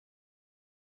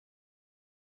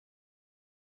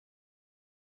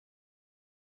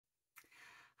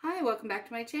Hi, welcome back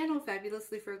to my channel,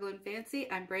 Fabulously Frugal and Fancy.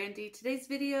 I'm Brandy. Today's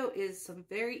video is some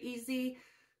very easy,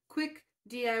 quick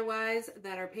DIYs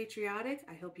that are patriotic.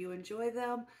 I hope you enjoy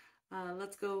them.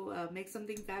 Let's go make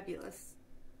something fabulous.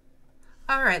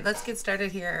 All right, let's get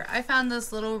started here. I found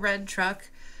this little red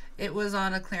truck. It was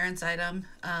on a clearance item,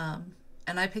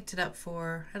 and I picked it up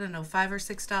for, I don't know, $5 or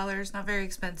 $6. Not very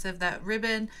expensive. That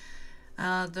ribbon,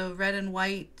 the red and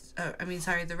white,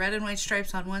 the red and white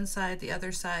stripes on one side, the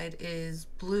other side is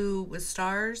blue with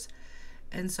stars.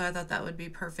 And so I thought that would be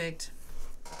perfect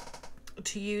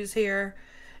to use here.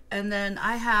 And then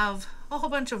I have a whole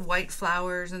bunch of white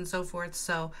flowers and so forth.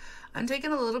 So I'm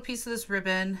taking a little piece of this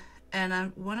ribbon and I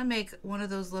want to make one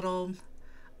of those little,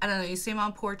 I don't know, you see them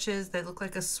on porches. They look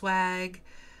like a swag.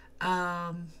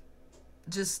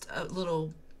 Just a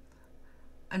little,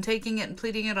 I'm taking it and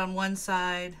pleating it on one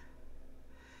side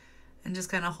and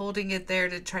just kind of holding it there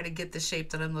to try to get the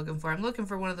shape that I'm looking for. I'm looking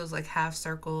for one of those like half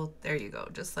circle. There you go,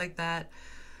 just like that.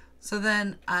 So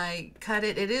then I cut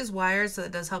it. It is wired, so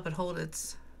it does help it hold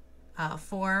its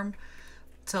form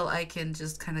till I can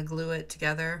just kind of glue it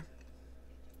together.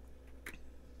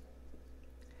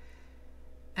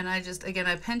 And I just, again,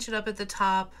 I pinch it up at the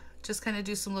top, just kind of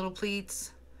do some little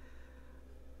pleats.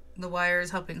 The wire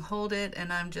is helping hold it,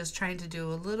 and I'm just trying to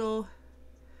do a little,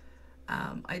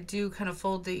 I do kind of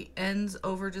fold the ends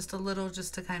over just a little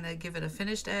just to kind of give it a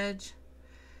finished edge.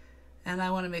 And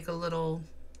I want to make a little,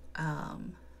 I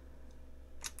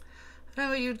don't know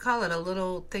what you'd call it, a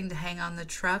little thing to hang on the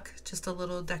truck, just a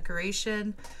little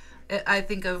decoration. I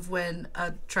think of when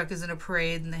a truck is in a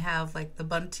parade and they have like the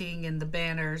bunting and the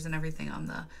banners and everything on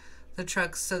the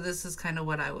trucks. So this is kind of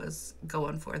what I was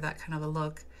going for, that kind of a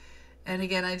look. And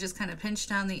again, I just kind of pinch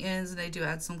down the ends and I do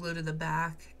add some glue to the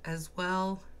back as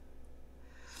well.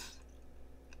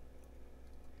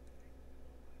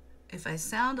 If I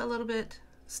sound a little bit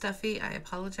stuffy, I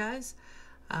apologize.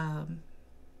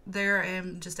 There I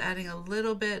am just adding a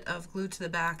little bit of glue to the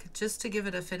back just to give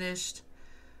it a finished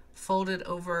folded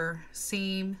over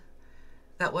seam.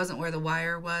 That wasn't where the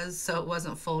wire was, so it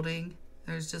wasn't folding.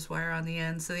 There was just wire on the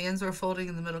end. So the ends were folding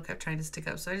and the middle kept trying to stick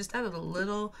up. So I just added a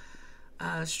little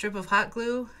strip of hot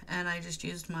glue and I just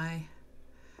used my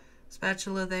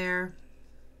spatula there.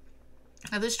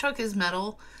 Now this truck is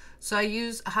metal, so I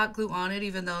use hot glue on it,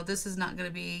 even though this is not going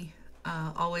to be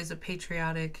always a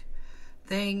patriotic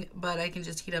thing, but I can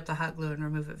just heat up the hot glue and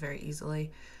remove it very easily.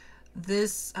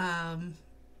 This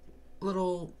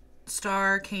little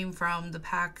star came from the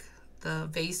pack, the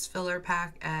vase filler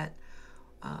pack at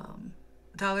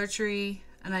Dollar Tree,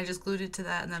 and I just glued it to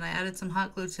that, and then I added some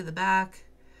hot glue to the back,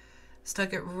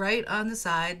 stuck it right on the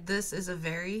side. This is a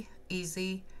very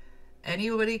easy,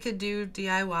 anybody could do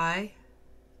DIY.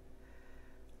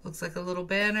 Looks like a little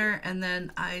banner, and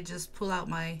then I just pull out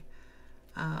my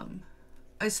I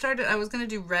was going to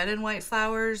do red and white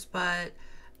flowers, but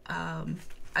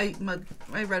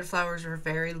my red flowers were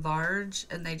very large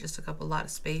and they just took up a lot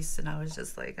of space, and I was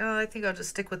just like, oh, I think I'll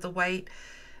just stick with the white.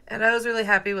 And I was really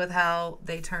happy with how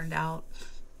they turned out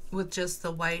with just the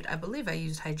white. I believe I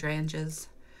used hydrangeas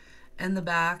in the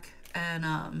back.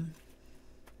 And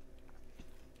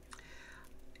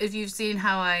if you've seen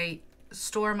how I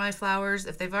store my flowers,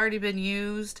 if they've already been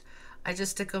used, I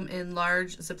just stick them in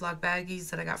large Ziploc baggies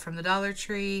that I got from the Dollar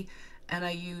Tree, and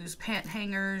I use pant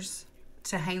hangers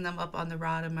to hang them up on the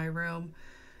rod in my room.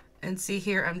 And see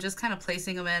here, I'm just kind of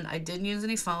placing them in. I didn't use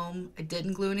any foam. I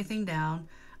didn't glue anything down.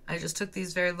 I just took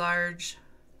these very large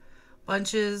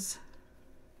bunches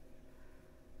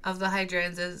of the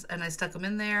hydrangeas and I stuck them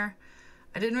in there.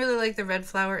 I didn't really like the red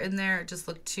flower in there. It just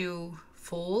looked too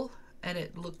full and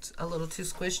it looked a little too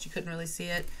squished. You couldn't really see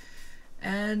it.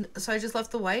 And so I just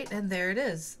left the white, and there it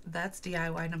is. That's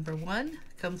DIY number 1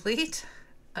 complete.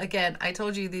 Again, I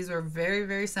told you these were very,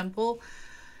 very simple.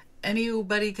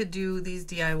 Anybody could do these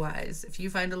DIYs. If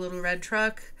you find a little red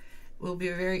truck, it will be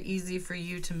very easy for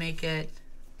you to make it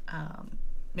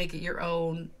your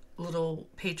own little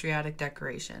patriotic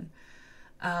decoration.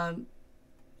 I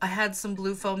had some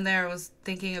blue foam there. I was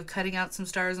thinking of cutting out some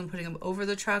stars and putting them over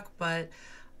the truck, but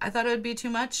I thought it would be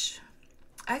too much.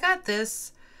 I got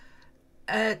this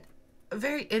at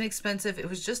very inexpensive. It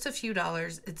was just a few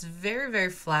dollars. It's very, very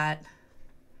flat.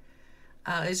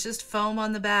 It's just foam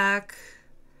on the back.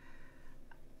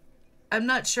 I'm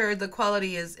not sure. The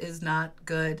quality is not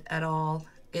good at all.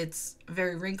 It's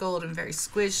very wrinkled and very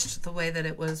squished the way that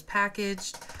it was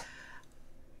packaged.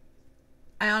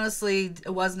 I honestly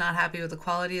was not happy with the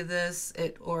quality of this,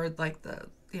 or like the,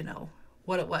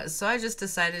 what it was. So I just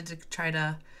decided to try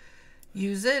to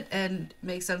use it and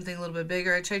make something a little bit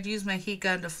bigger. I tried to use my heat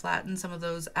gun to flatten some of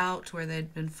those out to where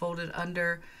they'd been folded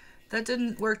under That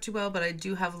didn't work too well, but I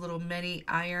do have a little mini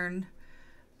iron,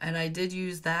 and I did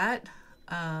use that.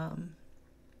 And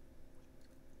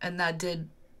that did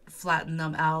flatten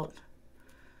them out.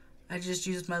 I just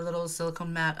used my little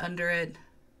silicone mat under it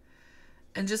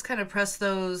and just kind of pressed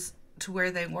those to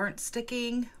where they weren't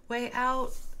sticking way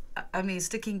out. I mean,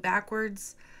 sticking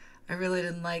backwards. I really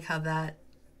didn't like how that,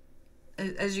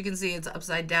 as you can see, it's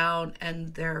upside down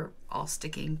and they're all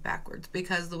sticking backwards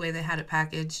because the way they had it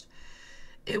packaged,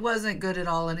 it wasn't good at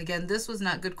all. And again, this was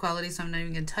not good quality, so I'm not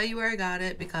even going to tell you where I got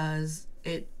it because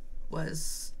it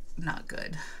was not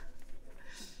good.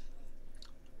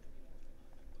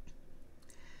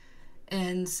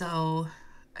 And so,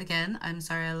 again, I'm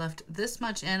sorry I left this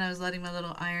much in. I was letting my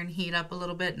little iron heat up a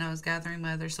little bit and I was gathering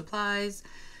my other supplies.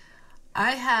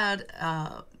 I had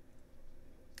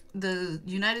the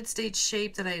United States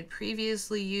shape that I had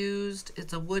previously used.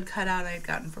 It's a wood cutout I had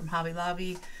gotten from Hobby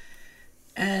Lobby.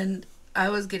 And I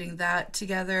was getting that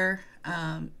together.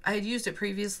 I had used it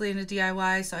previously in a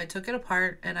DIY, so I took it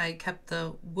apart and I kept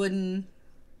the wooden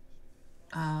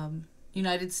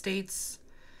United States.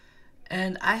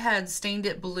 And I had stained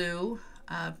it blue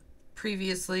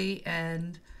previously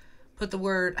and put the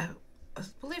word, I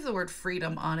believe the word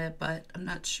freedom on it, but I'm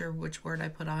not sure which word I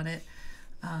put on it.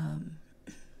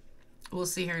 We'll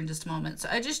see here in just a moment. So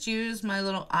I just used my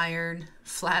little iron,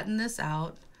 flatten this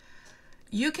out.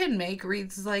 You can make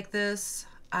wreaths like this.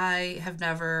 I have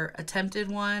never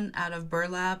attempted one out of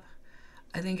burlap.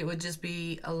 I think it would just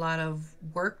be a lot of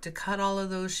work to cut all of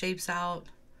those shapes out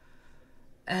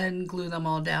and glue them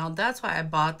all down. That's why I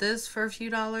bought this for a few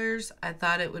dollars. I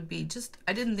thought it would be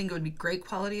I didn't think it would be great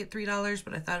quality at $3,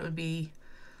 but I thought it would be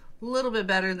a little bit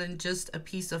better than just a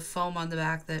piece of foam on the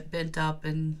back that bent up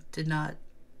and did not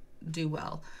do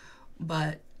well.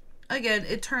 But again,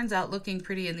 it turns out looking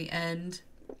pretty in the end.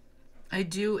 I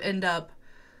do end up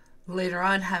later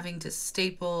on having to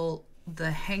staple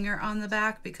the hanger on the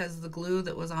back because the glue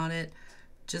that was on it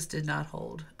just did not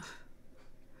hold.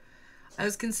 I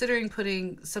was considering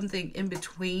putting something in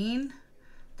between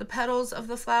the petals of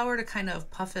the flower to kind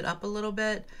of puff it up a little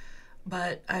bit,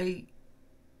 but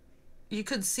you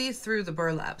could see through the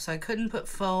burlap, so I couldn't put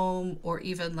foam or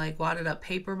even like wadded up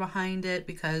paper behind it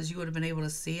because you would have been able to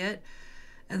see it.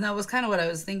 And that was kind of what I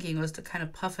was thinking, was to kind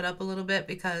of puff it up a little bit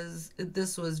because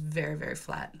this was very, very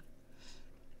flat.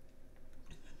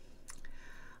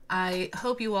 I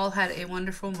hope you all had a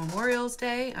wonderful Memorial's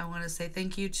Day. I want to say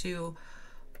thank you to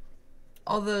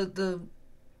all the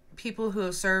people who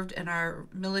have served in our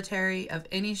military of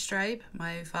any stripe.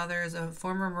 My father is a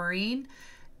former Marine,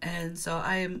 and so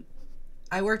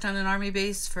I worked on an Army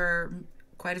base for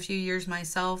quite a few years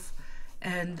myself,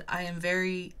 and I am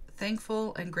very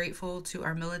thankful and grateful to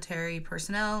our military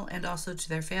personnel and also to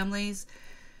their families.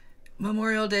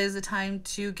 Memorial Day is a time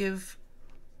to give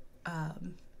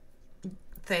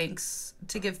thanks,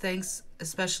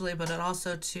 especially, but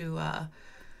also to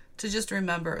just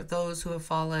remember those who have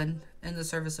fallen in the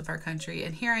service of our country.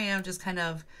 And here I am just kind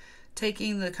of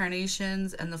taking the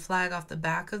carnations and the flag off the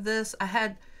back of this.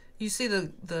 You see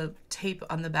the tape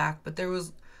on the back, but there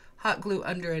was hot glue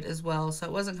under it as well, so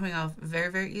it wasn't coming off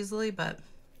very, very easily, but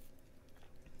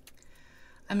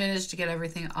I managed to get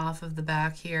everything off of the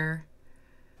back here.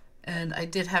 And I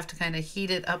did have to kind of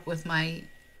heat it up with my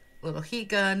little heat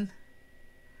gun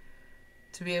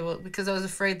to be able, because I was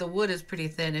afraid the wood is pretty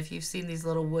thin. If you've seen these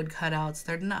little wood cutouts,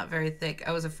 they're not very thick.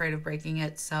 I was afraid of breaking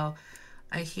it, so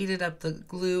I heated up the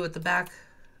glue at the back,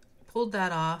 pulled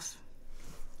that off,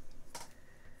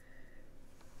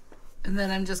 and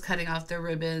then I'm just cutting off the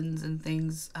ribbons and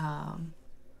things,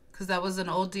 because that was an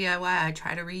old DIY. I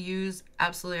try to reuse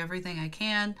absolutely everything I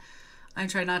can. I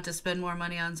try not to spend more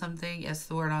money on something. Yes,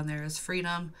 the word on there is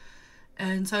freedom.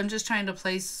 And so I'm just trying to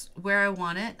place where I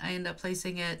want it. I end up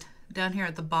placing it down here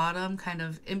at the bottom, kind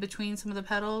of in between some of the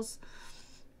petals.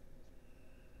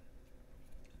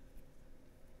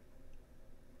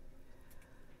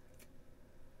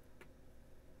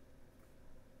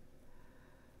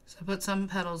 So I put some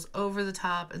petals over the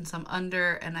top and some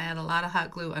under, and I had a lot of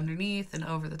hot glue underneath and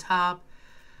over the top.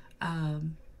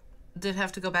 Did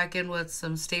have to go back in with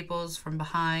some staples from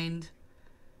behind.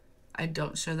 I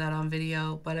don't show that on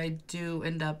video, but I do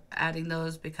end up adding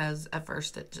those because at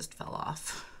first it just fell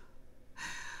off.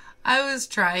 I was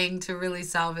trying to really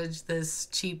salvage this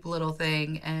cheap little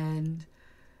thing, and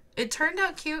it turned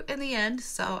out cute in the end,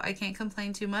 so I can't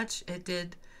complain too much. It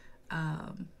did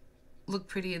look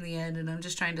pretty in the end, and I'm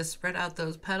just trying to spread out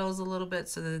those petals a little bit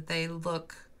so that they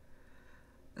look,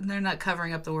 and they're not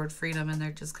covering up the word freedom, and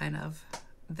they're just kind of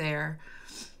there.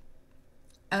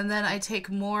 And then I take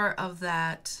more of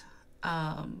that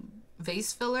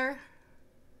vase filler,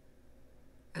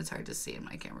 It's hard to see in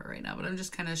my camera right now, but I'm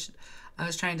just kind of, I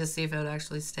was trying to see if it would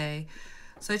actually stay.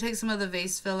 So I take some of the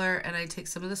vase filler and I take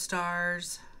some of the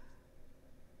stars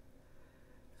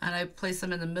and I place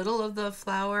them in the middle of the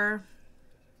flower.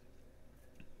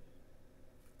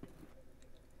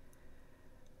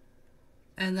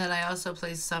 And then I also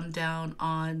place some down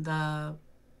on the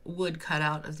wood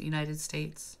cutout of the United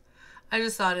States. I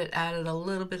just thought it added a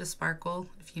little bit of sparkle.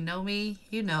 If you know me,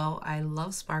 you know I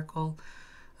love sparkle.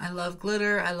 I love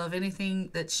glitter. I love anything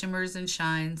that shimmers and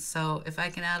shines. So if I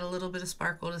can add a little bit of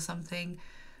sparkle to something,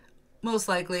 most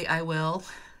likely I will.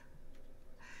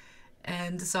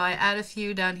 And so I add a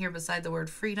few down here beside the word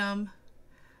freedom.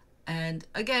 And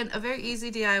again, a very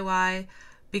easy DIY.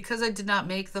 Because I did not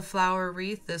make the flower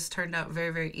wreath, this turned out very,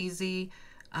 very easy.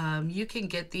 You can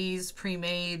get these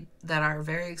pre-made that are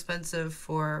very expensive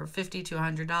for $50 to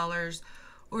 $100,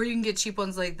 or you can get cheap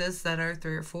ones like this that are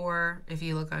 $3 or $4 if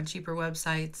you look on cheaper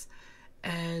websites.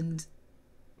 And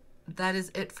that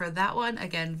is it for that one.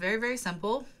 Again, very, very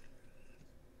simple.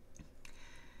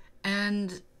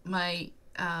 And my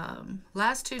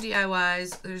last two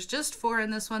DIYs, there's just 4 in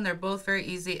this one. They're both very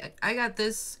easy. I got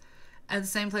this at the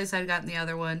same place I'd gotten the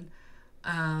other one.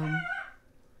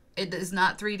 It is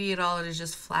not 3D at all. It is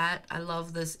just flat. I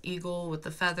love this eagle with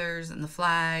the feathers and the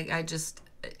flag. It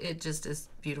just is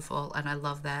beautiful, and I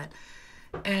love that.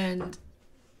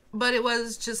 But it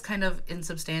was just kind of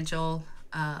insubstantial.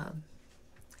 And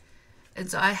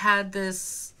so I had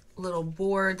this little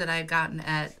board that I had gotten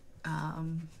at,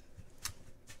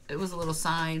 it was a little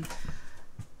sign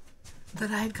that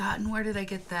I had gotten. Where did I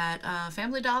get that?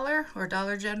 Family Dollar or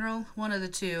Dollar General? One of the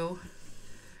two.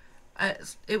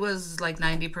 It was like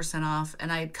 90% off,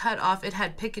 and I had cut off, it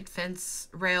had picket fence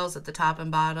rails at the top and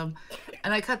bottom,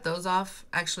 and I cut those off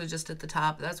actually just at the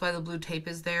top. That's why the blue tape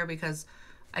is there, because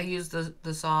I used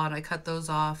the saw and I cut those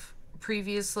off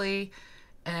previously,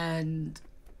 and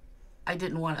I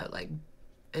didn't want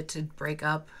it to break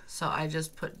up, so I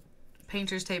just put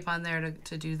painter's tape on there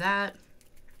to do that.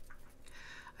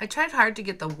 I tried hard to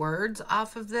get the words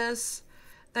off of this.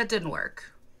 That didn't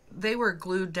work. They were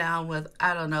glued down with,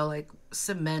 I don't know, like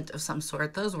cement of some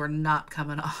sort. Those were not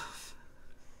coming off.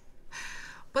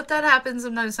 But that happens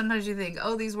sometimes. Sometimes you think,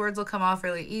 oh, these words will come off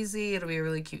really easy. It'll be a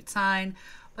really cute sign.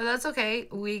 But that's okay.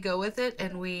 We go with it,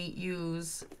 and we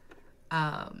use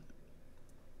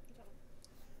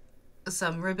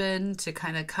some ribbon to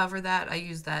kind of cover that. I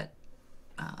use that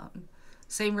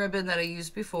same ribbon that I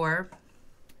used before.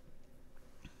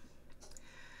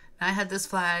 I had this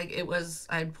flag.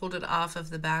 I pulled it off of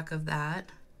the back of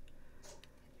that.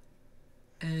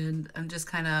 And I'm just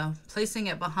kind of placing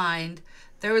it behind.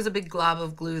 There was a big glob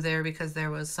of glue there because there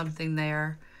was something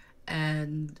there.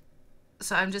 And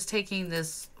so I'm just taking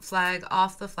this flag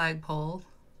off the flagpole.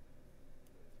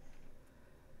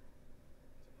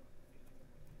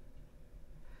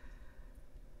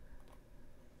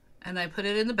 And I put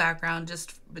it in the background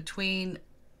just between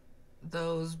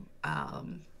those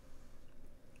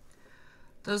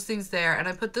things there. And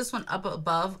I put this one up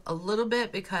above a little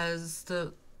bit because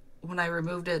when I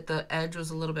removed it, the edge was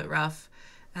a little bit rough.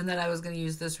 And then I was going to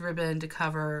use this ribbon to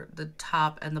cover the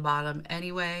top and the bottom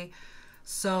anyway.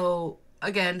 So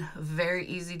again, very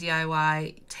easy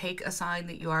DIY. Take a sign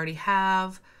that you already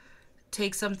have,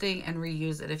 take something and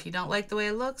reuse it. If you don't like the way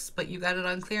it looks, but you got it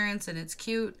on clearance and it's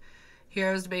cute. Here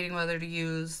I was debating whether to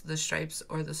use the stripes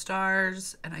or the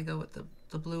stars, and I go with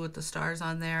the blue with the stars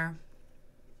on there.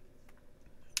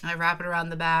 I wrap it around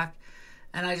the back,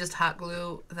 and I just hot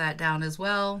glue that down as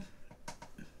well.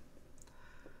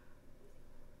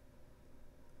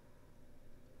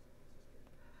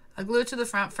 I glue it to the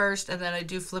front first, and then I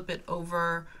do flip it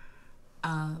over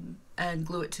and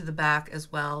glue it to the back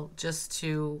as well, just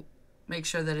to make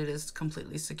sure that it is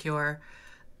completely secure.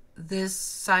 This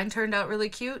sign turned out really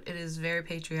cute. It is very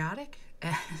patriotic,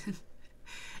 and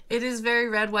it is very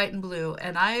red, white, and blue.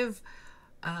 And I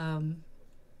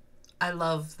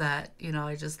love that, you know,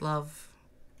 I just love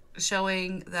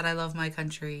showing that I love my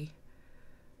country.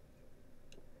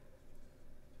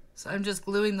 So I'm just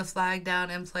gluing the flag down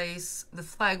in place. The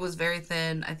flag was very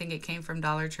thin. I think it came from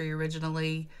Dollar Tree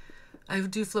originally. I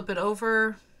do flip it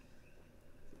over.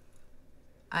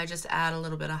 I just add a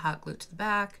little bit of hot glue to the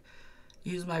back.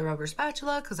 Use my rubber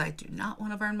spatula because I do not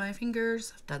want to burn my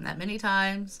fingers. I've done that many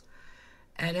times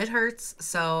and it hurts.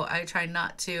 So I try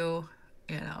not to,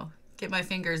 you know, get my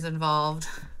fingers involved.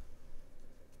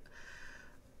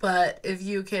 But if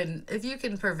you can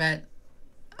prevent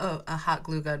a hot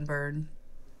glue gun burn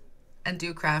and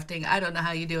do crafting, I don't know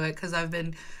how you do it because I've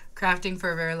been crafting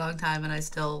for a very long time and I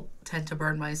still tend to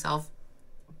burn myself.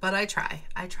 But I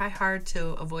try hard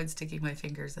to avoid sticking my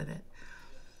fingers in it.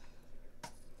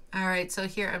 All right, so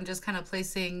here I'm just kind of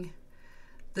placing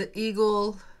the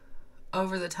eagle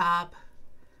over the top,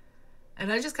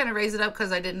 and I just kind of raise it up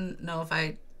because I didn't know if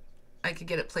I could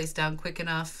get it placed down quick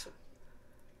enough.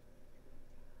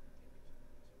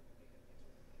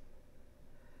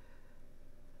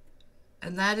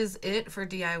 And that is it for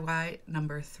DIY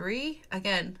number 3.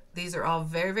 Again, these are all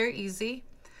very, very easy.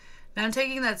 Now I'm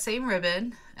taking that same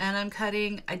ribbon and I'm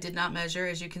cutting. I did not measure,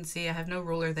 as you can see, I have no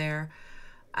ruler there.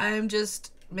 I'm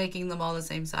just making them all the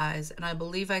same size, and I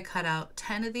believe I cut out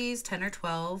 10 of these, 10 or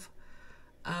 12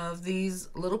 of these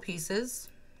little pieces.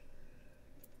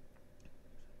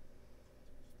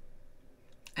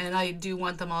 And I do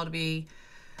want them all to be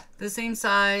the same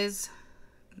size.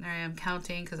 There I am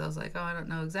counting because I was like, oh, I don't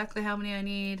know exactly how many I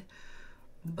need,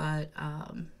 but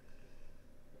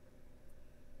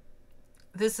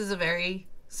this is a very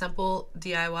simple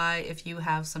DIY. If you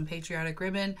have some Patriotic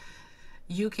ribbon,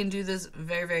 you can do this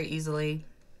very, very easily.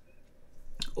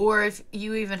 Or if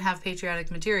you even have Patriotic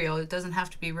material, it doesn't have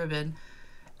to be ribbon.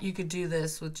 You could do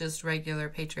this with just regular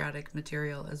Patriotic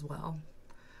material as well.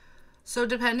 So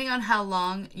depending on how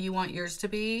long you want yours to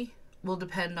be will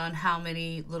depend on how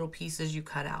many little pieces you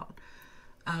cut out.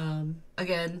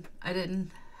 Again, I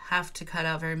didn't have to cut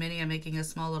out very many. I'm making a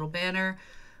small little banner.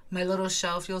 My little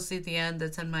shelf you'll see at the end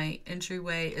that's in my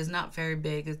entryway is not very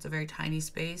big. It's a very tiny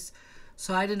space.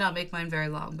 So I did not make mine very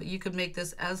long, but you could make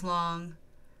this as long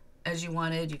as you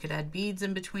wanted. You could add beads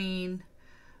in between.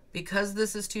 Because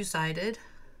this is two-sided,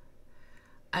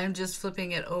 I'm just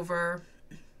flipping it over.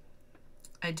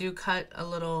 I do cut a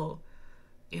little,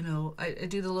 you know, I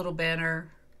do the little banner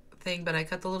thing, but I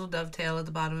cut the little dovetail at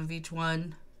the bottom of each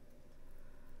one.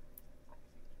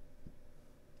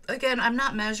 Again, I'm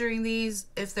not measuring these.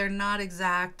 If they're not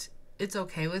exact, it's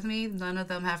okay with me. None of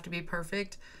them have to be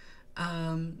perfect.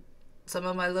 Some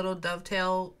of my little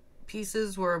dovetail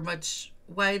pieces were much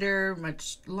wider,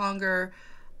 much longer.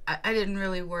 I didn't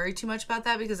really worry too much about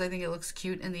that because I think it looks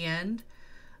cute in the end.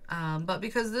 But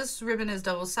because this ribbon is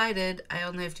double-sided, I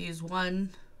only have to use one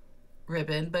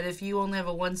ribbon. But if you only have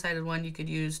a one-sided one, you could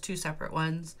use 2 separate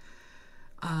ones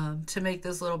to make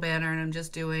this little banner. And I'm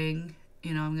just doing,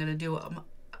 you know, I'm going to do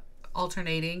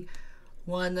alternating.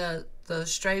 One the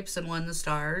stripes and one the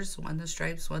stars. One the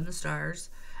stripes, one the stars.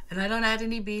 And I don't add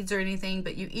any beads or anything,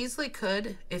 but you easily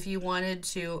could. If you wanted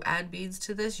to add beads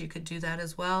to this, you could do that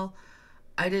as well.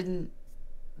 I didn't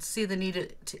see the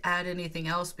need to add anything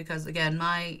else because, again,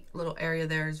 my little area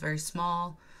there is very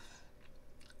small.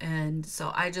 And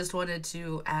so I just wanted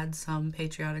to add some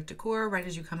patriotic decor right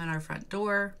as you come in our front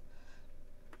door.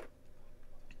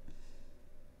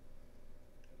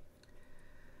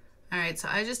 All right, so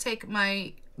I just take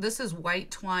this is white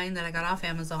twine that I got off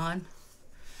Amazon.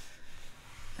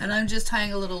 And I'm just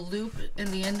tying a little loop in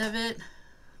the end of it.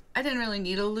 I didn't really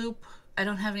need a loop. I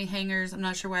don't have any hangers. I'm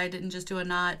not sure why I didn't just do a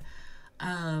knot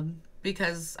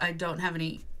because I don't have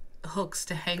any hooks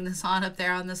to hang this on up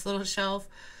there on this little shelf.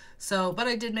 So, but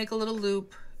I did make a little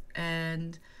loop,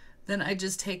 and then I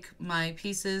just take my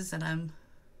pieces and I'm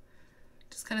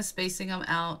just kind of spacing them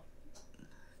out.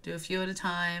 Do a few at a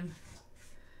time.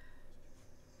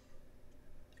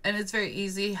 And it's very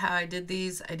easy how I did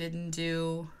these. I didn't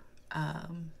do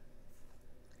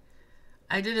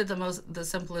I did it the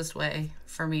simplest way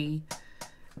for me,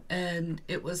 and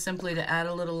it was simply to add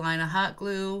a little line of hot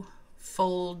glue,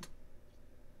 fold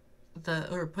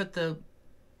put the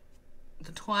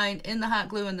twine in the hot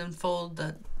glue, and then fold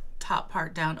the top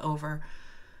part down over.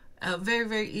 A very,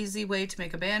 very easy way to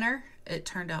make a banner. It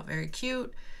turned out very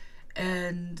cute,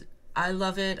 and I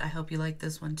love it. I hope you like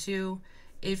this one too.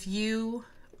 If you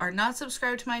are not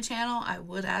subscribed to my channel, I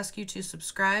would ask you to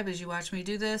subscribe as you watch me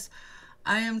do this.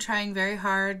 I am trying very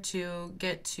hard to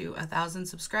get to 1,000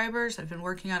 subscribers. I've been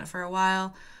working on it for a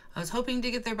while. I was hoping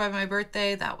to get there by my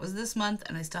birthday. That was this month,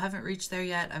 and I still haven't reached there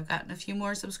yet. I've gotten a few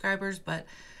more subscribers, but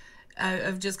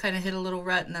I've just kind of hit a little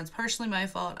rut, and that's partially my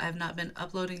fault. I've not been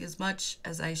uploading as much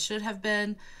as I should have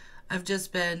been.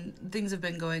 Things have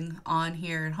been going on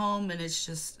here at home, and it's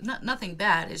just nothing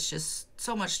bad. It's just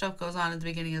so much stuff goes on at the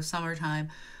beginning of summertime.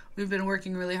 We've been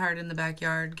working really hard in the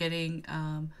backyard, getting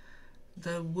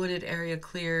the wooded area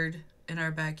cleared in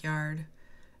our backyard.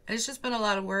 And it's just been a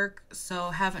lot of work, so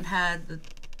haven't had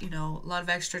a lot of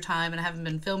extra time, and I haven't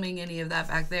been filming any of that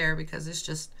back there because it's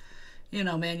just,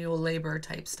 manual labor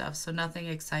type stuff, so nothing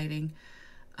exciting.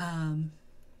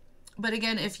 But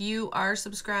again, if you are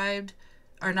subscribed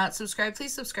or not subscribed,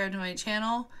 please subscribe to my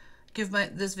channel. Give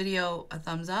this video a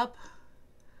thumbs up.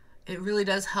 It really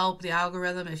does help the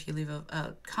algorithm if you leave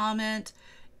a comment.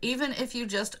 Even if you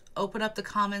just open up the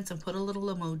comments and put a little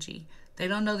emoji. They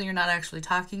don't know that you're not actually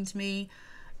talking to me.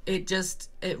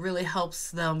 it really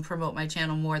helps them promote my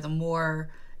channel more the more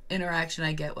interaction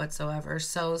I get whatsoever.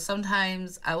 So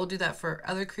sometimes I will do that for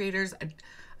other creators.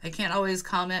 I can't always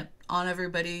comment on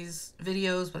everybody's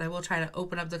videos, but I will try to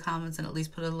open up the comments and at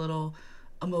least put a little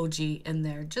emoji in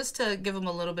there just to give them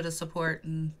a little bit of support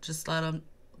and just let them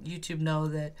YouTube know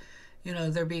that, you know,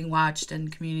 they're being watched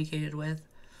and communicated with.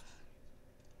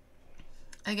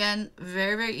 Again,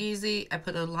 very, very easy. I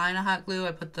put a line of hot glue.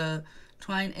 I put the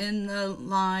twine in the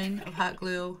line of hot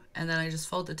glue, and then I just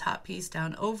fold the top piece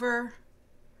down over.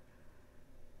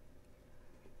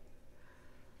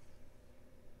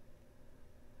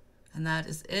 And that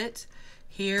is it.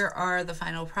 Here are the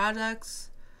final products.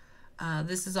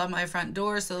 This is on my front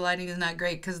door, so the lighting is not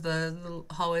great because the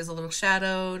hallway is a little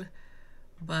shadowed,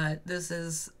 but this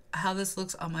is how this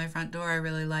looks on my front door. I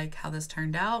really like how this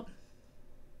turned out.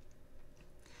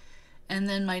 And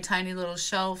then my tiny little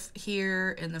shelf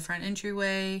here in the front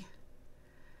entryway.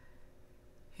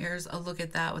 Here's a look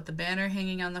at that with the banner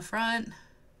hanging on the front,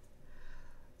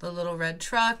 the little red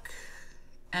truck,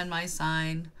 and my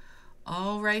sign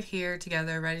all right here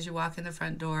together right as you walk in the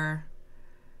front door.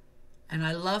 And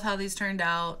I love how these turned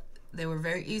out. They were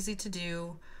very easy to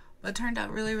do, but turned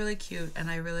out really, really cute, and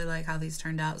I really like how these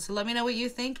turned out. So let me know what you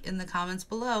think in the comments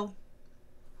below.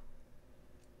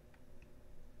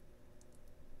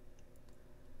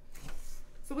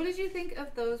 So what did you think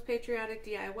of those patriotic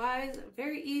DIYs?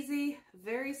 Very easy,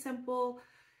 very simple,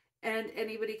 and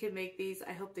anybody can make these.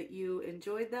 I hope that you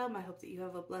enjoyed them. I hope that you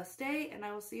have a blessed day, and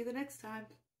I will see you the next time.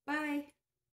 Bye.